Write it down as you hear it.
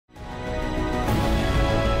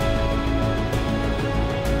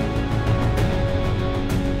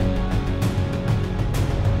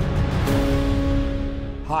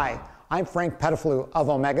I'm Frank Pettiflew of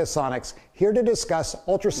Ultrasonic, here to discuss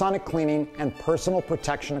ultrasonic cleaning and personal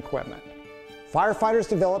protection equipment. Firefighters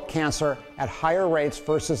develop cancer at higher rates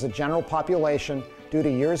versus the general population due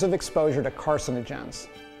to years of exposure to carcinogens.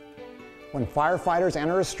 When firefighters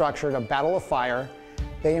enter a structure to battle a fire,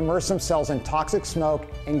 they immerse themselves in toxic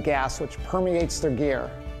smoke and gas which permeates their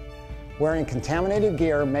gear. Wearing contaminated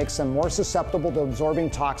gear makes them more susceptible to absorbing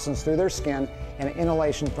toxins through their skin and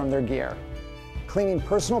inhalation from their gear. Cleaning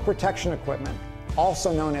personal protection equipment,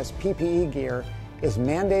 also known as PPE gear, is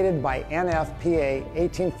mandated by NFPA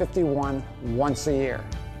 1851 once a year.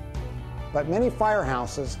 But many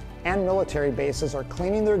firehouses and military bases are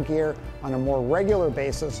cleaning their gear on a more regular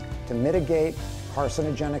basis to mitigate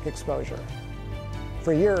carcinogenic exposure.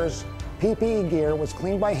 For years, PPE gear was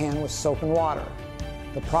cleaned by hand with soap and water.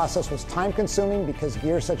 The process was time-consuming because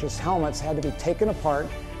gear such as helmets had to be taken apart,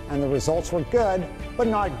 and the results were good, but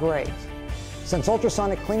not great. Since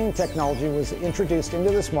ultrasonic cleaning technology was introduced into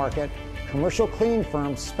this market, commercial cleaning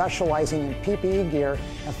firms specializing in PPE gear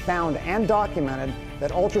have found and documented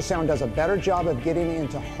that ultrasound does a better job of getting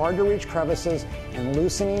into hard-to-reach crevices and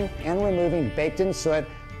loosening and removing baked-in soot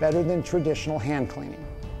better than traditional hand cleaning.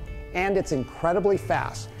 And it's incredibly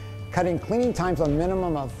fast, cutting cleaning times a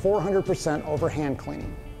minimum of 400% over hand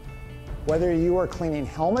cleaning. Whether you are cleaning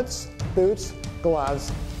helmets, boots, gloves,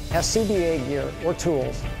 SCBA gear, or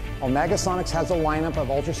tools, Ultrasonic has a lineup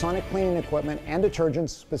of ultrasonic cleaning equipment and detergents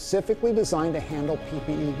specifically designed to handle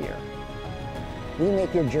PPE gear. We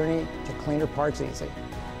make your journey to cleaner parts easy.